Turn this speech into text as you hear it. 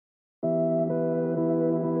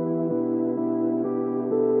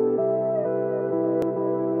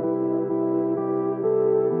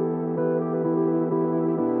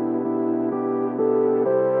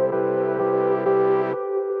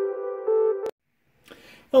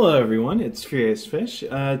Hello everyone, it's Furious Fish.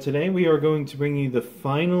 Today we are going to bring you the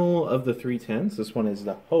final of the 3 tins. This one is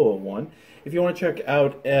the Hoa one. If you want to check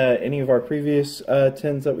out any of our previous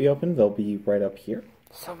tins that we opened, they'll be right up here.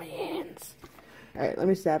 So many hands. Alright, let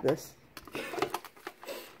me stab this.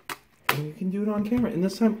 And you can do it on camera. And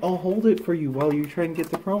this time I'll hold it for you while you try and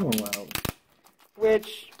get the promo out.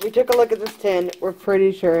 Which, we took a look at this tin. We're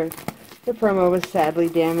pretty sure the promo was sadly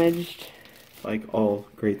damaged. Like all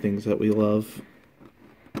great things that we love.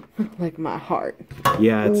 Like my heart.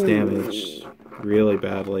 Yeah, it's damaged really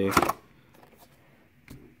badly.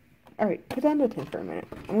 Alright, put down the tin for a minute.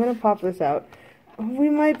 I'm gonna pop this out. We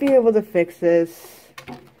might be able to fix this.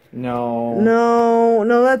 No.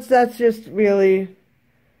 No, that's just really...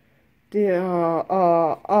 That's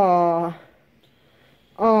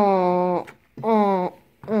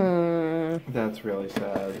really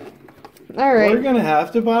sad. Alright. We're gonna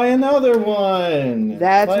have to buy another one.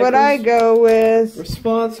 That's like what I go with.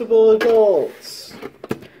 Responsible adults.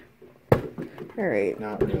 Alright.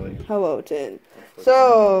 Not really. Hello, tin.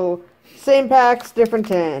 So, same packs, different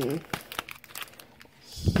tin.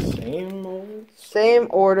 Same old. Same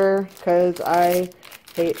order, because I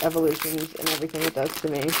hate evolutions and everything it does to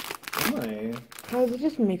me. Why? Because it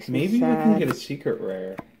just makes me Maybe sad. we can get a secret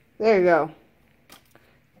rare. There you go.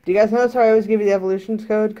 Do you guys notice how I always give you the evolutions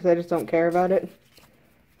code? Because I just don't care about it.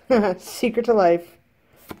 Secret to life.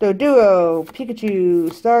 Doduo, Pikachu,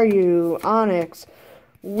 Staryu, Onix,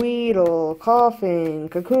 Weedle, Coughing,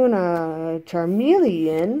 Kakuna,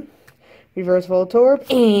 Charmeleon, Reverse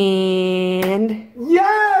Voltorb, and...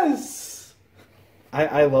 Yes!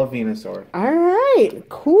 I love Venusaur. Alright,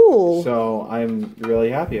 cool. So I'm really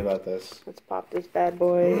happy about this. Let's pop this bad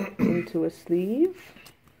boy into a sleeve.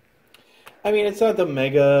 I mean, it's not the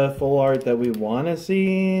mega full art that we want to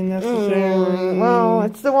see necessarily. Well,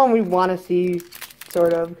 it's the one we want to see,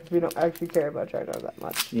 sort of, because we don't actually care about Charizard that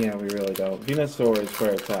much. Yeah, we really don't. Venusaur is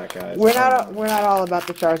where it's at, guys. We're not all about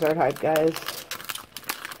the Charizard hype, guys.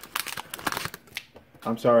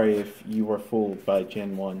 I'm sorry if you were fooled by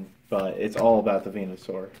Gen 1, but it's all about the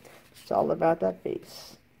Venusaur. It's all about that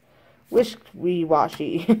face.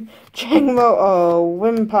 Wishwashi, Changmo-O,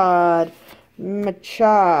 Wimpod,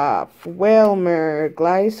 Machop, Wailmer,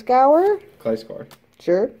 Gliscor? Gliscor.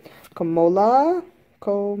 Sure. Komola,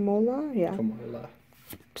 yeah. Komola.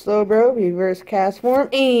 Slowbro, Reverse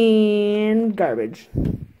Castform, and garbage.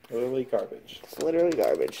 Literally garbage. It's literally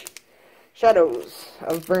garbage. Shadows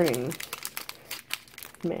of Burning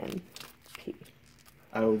Man. P.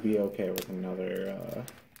 I would be okay with another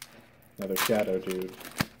Shadow Dude.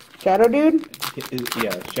 Shadow Dude?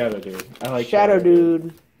 Yeah, Shadow Dude. I like Shadow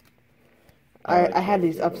Dude. I I had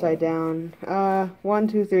these upside down. 1,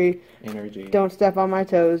 2, 3. Energy. Don't step on my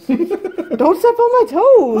toes. Don't step on my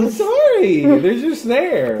toes! I'm sorry! They're just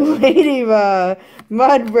there! Ladybug,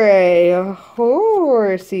 Mudbray,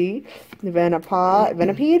 Horsey,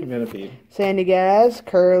 Venipede, Sandygast,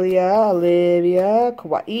 Curlia, Olivia,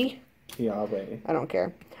 Kawaii. Yahweh. I don't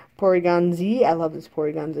care. Porygonzi, I love this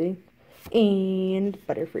Porygonzi. And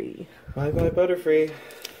Butterfree. Bye bye Butterfree.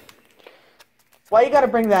 Why you gotta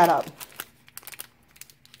bring that up?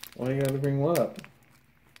 Why you gotta bring what up?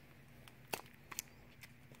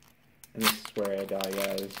 And this is where I die,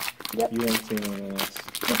 guys. Yep. You ain't seen me in this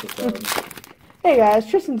episode. Hey guys,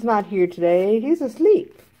 Tristan's not here today. He's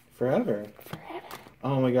asleep. Forever.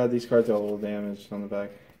 Oh my god, these cards are a little damaged on the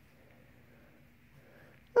back.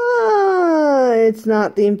 It's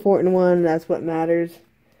not the important one. That's what matters.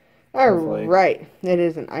 Alright. It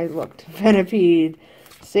isn't. I looked. Venipede,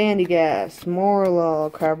 Sandygast,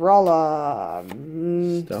 Morlul, Crabrawler,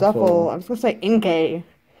 Stuffle. I was going to say Inkay.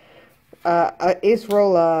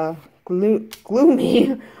 Acerola,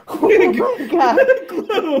 Gloomy. Oh my god.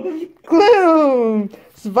 Gloom.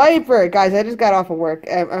 Sviper. Guys, I just got off of work.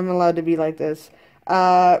 I'm allowed to be like this.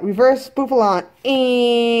 Reverse Bouffalant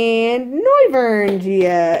and Noivern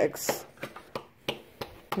GX.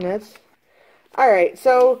 That's alright,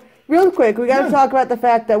 so real quick, we gotta talk about the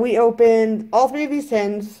fact that we opened all 3 of these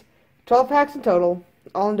tins, 12 packs in total,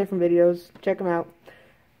 all in different videos. Check them out.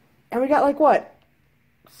 And we got like what?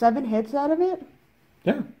 7 hits out of it?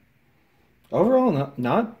 Yeah. Overall,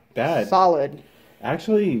 not bad. Solid.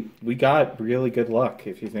 Actually, we got really good luck,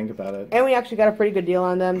 if you think about it. And we actually got a pretty good deal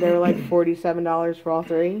on them. They were like $47 for all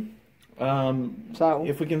 3. So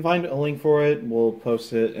if we can find a link for it, we'll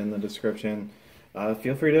post it in the description.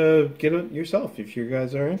 Feel free to get it yourself if you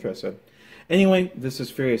guys are interested. Anyway, this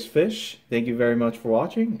is Furious Fish. Thank you very much for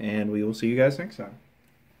watching, and we will see you guys next time.